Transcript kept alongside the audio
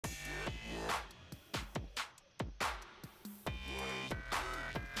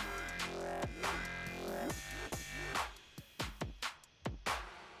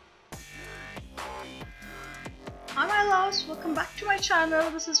welcome back to my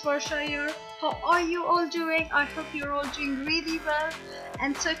channel. This is Varsha here. How are you all doing? I hope you're all doing really well.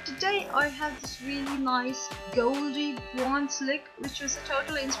 And so today I have this really nice goldy bronze look, which was a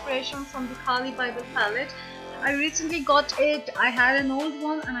total inspiration from the Carli Bybel palette. I recently got it. I had an old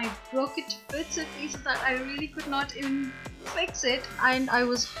one and I broke it to bits and pieces that I really could not even fix it, and I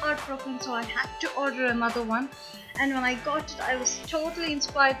was heartbroken, so I had to order another one. And when I got it, I was totally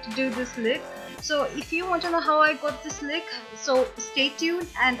inspired to do this look. So if you want to know how I got this look, so stay tuned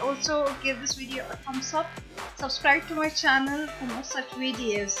and also give this video a thumbs up. Subscribe to my channel for more such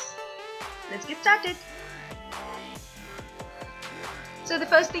videos. Let's get started. So the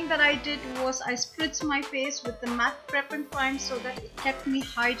first thing that I did was I spritzed my face with the matte Prep and Prime so that it kept me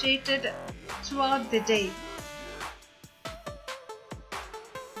hydrated throughout the day.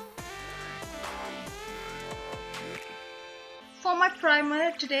 For my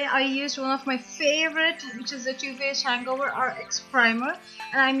primer today, I used one of my favorite, which is the Too Faced Hangover RX primer,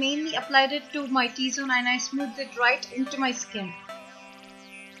 and I mainly applied it to my T-zone and I smoothed it right into my skin.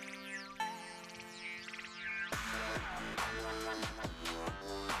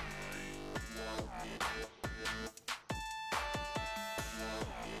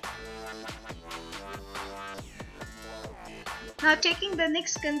 Now taking the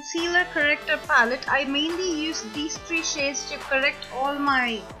NYX Concealer Corrector palette, I mainly use these three shades to correct all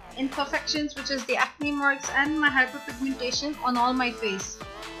my imperfections, which is the acne marks and my hyperpigmentation on all my face.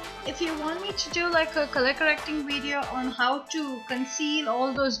 If you want me to do like a color correcting video on how to conceal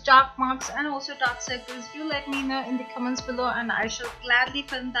all those dark marks and also dark circles, do let me know in the comments below and I shall gladly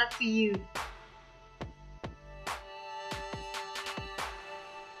film that for you.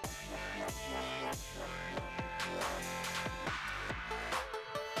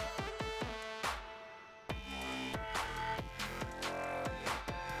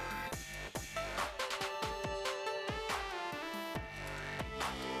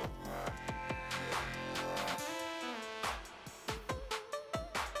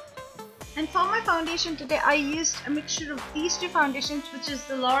 And for my foundation today, I used a mixture of these two foundations, which is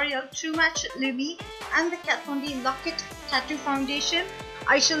the Loreal True Match Lumi and the D Loch-it Tattoo foundation.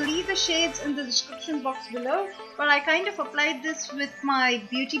 I shall leave the shades in the description box below, but I kind of applied this with my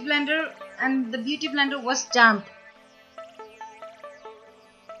beauty blender and the beauty blender was damp.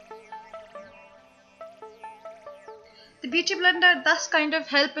 The beauty blender thus kind of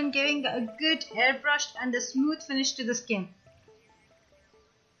helped in giving a good airbrushed and a smooth finish to the skin.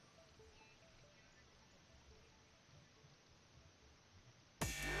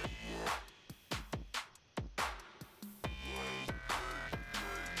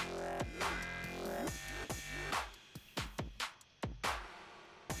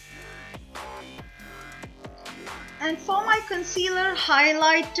 And for my concealer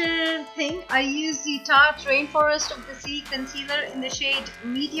highlighter thing, I use the Tarte Rainforest of the Sea concealer in the shade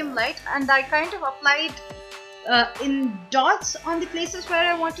Medium Light, and I kind of applied in dots on the places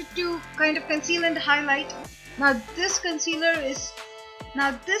where I wanted to kind of conceal and highlight. Now this concealer is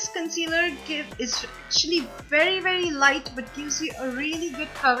actually very light but gives you a really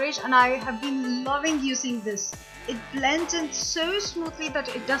good coverage, and I have been loving using this. It blends in so smoothly that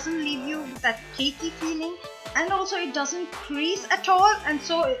it doesn't leave you with that cakey feeling, and also it doesn't crease at all, and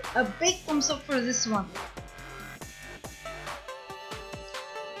so a big thumbs up for this one.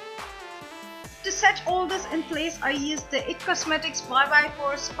 To set all this in place, I used the IT Cosmetics Bybel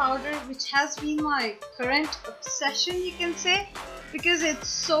Pores powder, which has been my current obsession, you can say, because it's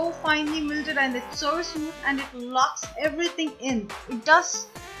so finely milded and it's so smooth and it locks everything in. It does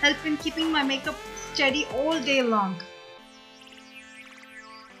help in keeping my makeup steady all day long.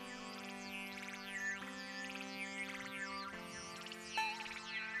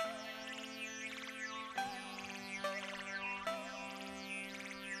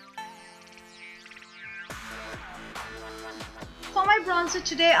 For my bronzer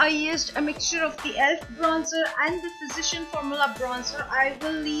today, I used a mixture of the e.l.f. bronzer and the Physician Formula bronzer. I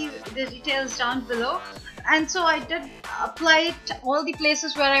will leave the details down below. And so I did apply it all the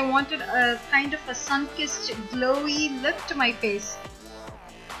places where I wanted a kind of a sun-kissed glowy look to my face.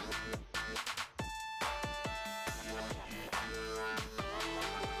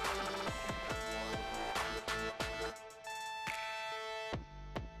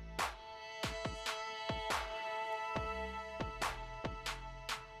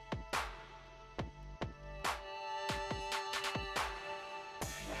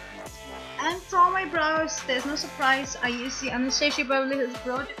 And for my brows, there's no surprise, I use the Anastasia Beverly Hills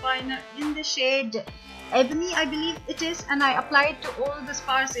Brow Definer in the shade Ebony, I believe it is, and I apply it to all the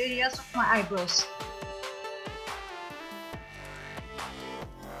sparse areas of my eyebrows.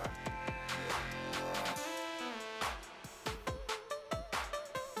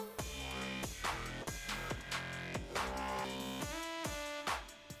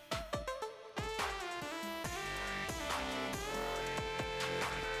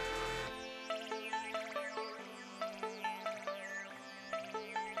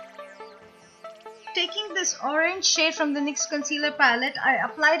 taking this orange shade from the NYX concealer palette, I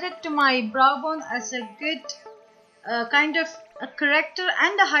applied it to my brow bone as a good kind of a corrector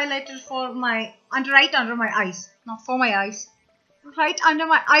and a highlighter for my right under my eyes. Not for my eyes, right under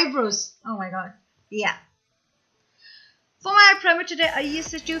my eyebrows. Oh my god, yeah. For my eye primer today, I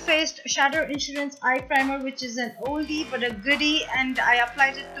used the Too Faced Shadow Insurance Eye Primer, which is an oldie but a goodie, and I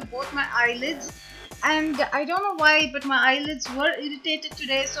applied it to both my eyelids. And I don't know why, but my eyelids were irritated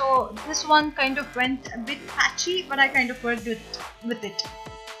today, so this one kind of went a bit patchy, but I kind of worked with it.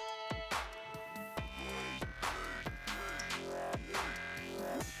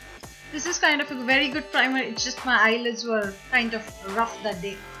 This is kind of a very good primer, it's just my eyelids were kind of rough that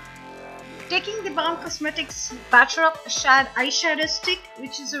day. Taking the Balm Cosmetics Batter Up Shade Eyeshadow Stick,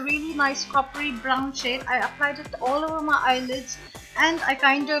 which is a really nice coppery brown shade, I applied it all over my eyelids and I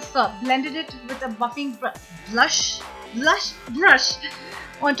kind of blended it with a buffing brush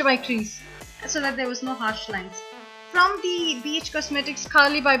onto my crease so that there was no harsh lines. From the BH Cosmetics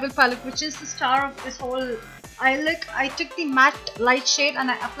Carli Bybel palette, which is the star of this whole eye look, I took the matte light shade and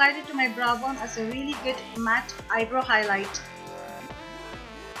I applied it to my brow bone as a really good matte eyebrow highlight.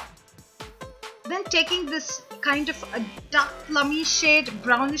 Then taking this kind of a dark plummy shade,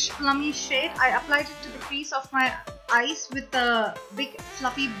 brownish plummy shade, I applied it to the crease of my eyes with a big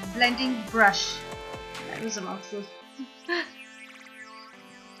fluffy blending brush. That was a mouthful.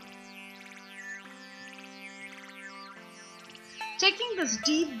 Taking this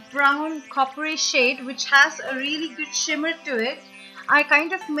deep brown coppery shade, which has a really good shimmer to it, I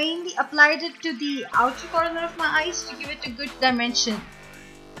kind of mainly applied it to the outer corner of my eyes to give it a good dimension.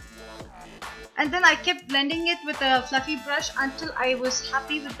 And then I kept blending it with a fluffy brush until I was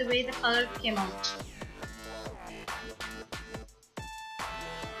happy with the way the color came out.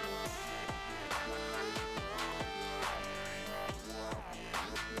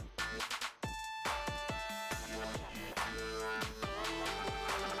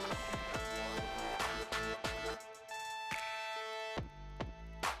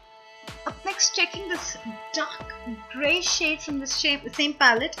 Next, taking this dark grey shade from the same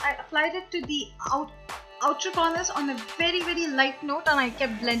palette, I applied it to the outer corners on a very light note and I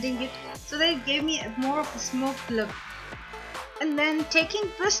kept blending it so that it gave me more of a smoked look. And then taking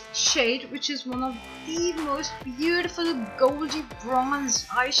this shade, which is one of the most beautiful goldy bronze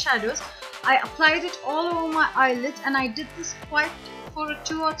eyeshadows, I applied it all over my eyelids and I did this quite for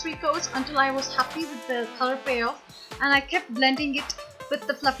 2 or 3 coats until I was happy with the color payoff, and I kept blending it with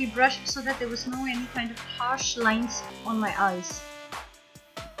the fluffy brush so that there was no any kind of harsh lines on my eyes.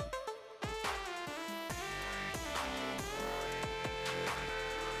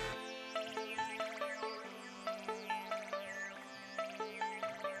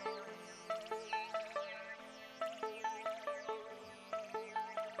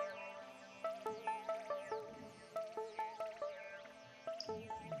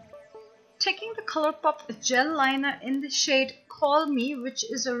 Taking the Colourpop gel liner in the shade Call Me, which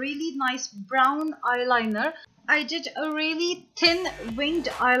is a really nice brown eyeliner, I did a really thin winged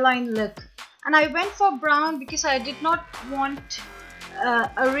eyeline look. And I went for brown because I did not want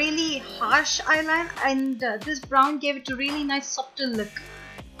a really harsh eyeline, and this brown gave it a really nice subtle look.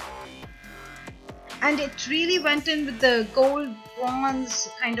 And it really went in with the gold bronze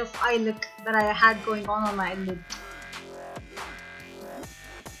kind of eye look that I had going on my lid.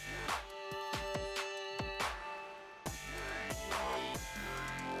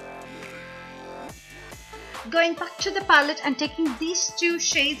 Going back to the palette and taking these 2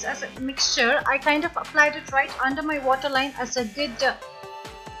 shades as a mixture, I kind of applied it right under my waterline as a good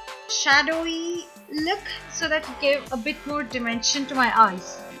shadowy look so that it gave a bit more dimension to my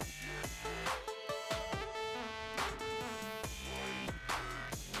eyes.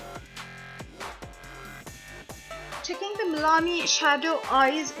 Taking the Milani Shadow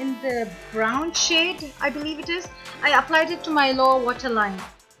Eyes in the brown shade, I believe it is, I applied it to my lower waterline.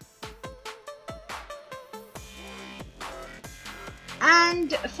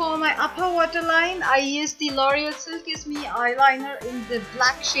 And for my upper waterline, I used the Loreal Silkissme eyeliner in the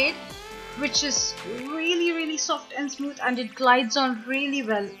black shade, which is really soft and smooth and it glides on really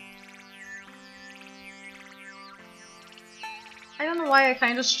well. I don't know why I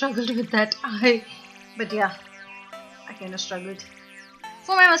kind of struggled with that eye, but yeah, I kind of struggled.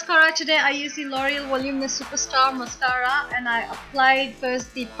 For my mascara today, I used the L'Oreal Voluminous Superstar Mascara, and I applied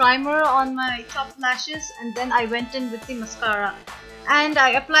first the primer on my top lashes and then I went in with the mascara. And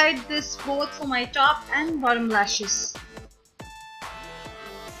I applied this both for my top and bottom lashes.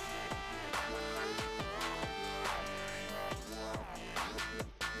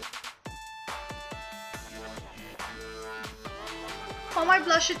 For For my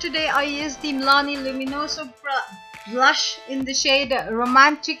blusher today, I used the Milani Luminoso blush in the shade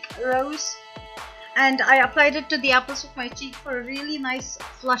Romantic Rose, and I applied it to the apples of my cheek for a really nice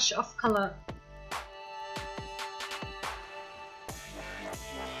flush of color.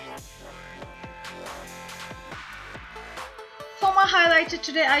 For my highlighter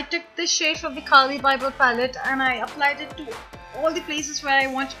today, I took this shade from the Carli Bybel palette and I applied it to all the places where I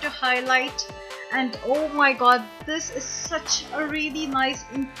wanted to highlight. And oh my god, this is such a really nice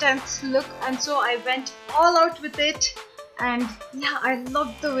intense look, and so I went all out with it, and yeah, I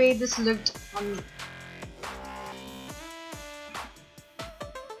loved the way this looked on me.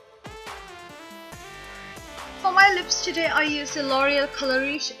 For my lips today, I used the L'Oreal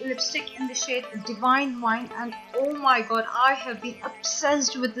Riche lipstick in the shade Divine Wine, and oh my god, I have been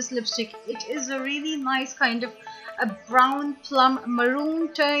obsessed with this lipstick. It is a really nice kind of a brown plum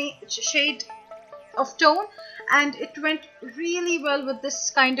maroon shade of tone, and it went really well with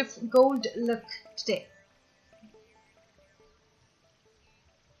this kind of gold look today.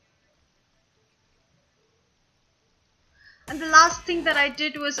 And the last thing that I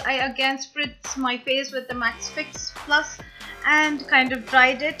did was I again spritzed my face with the Max Fix Plus and kind of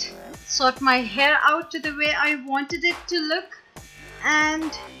dried it, sort my hair out to the way I wanted it to look,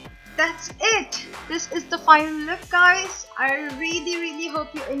 and that's it. This is the final look, guys. I really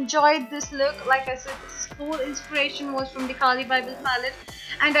hope you enjoyed this look. Like I said, this whole inspiration was from the Carli Bybel palette,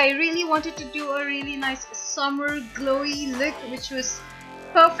 and I really wanted to do a really nice summer glowy look which was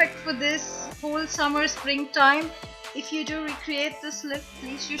perfect for this whole summer springtime. If you do recreate this look,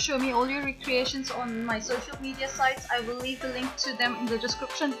 please do show me all your recreations on my social media sites. I will leave the link to them in the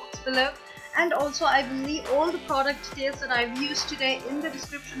description box below. And also I will leave all the product details that I've used today in the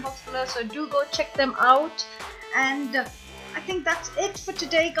description box below, so do go check them out. And I think that's it for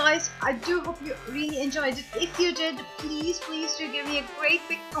today, guys. I do hope you really enjoyed it. If you did, please do give me a great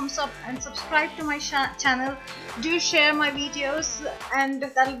big thumbs up and subscribe to my channel. Do share my videos, and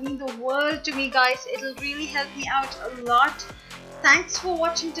that'll mean the world to me, guys. It'll really help me out a lot. Thanks for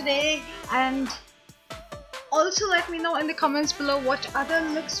watching today, and also let me know in the comments below what other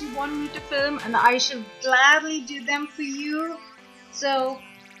looks you want me to film, and I shall gladly do them for you. So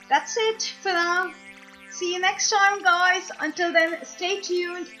that's it for now. See you next time, guys. Until then, stay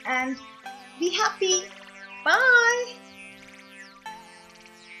tuned and be happy. Bye.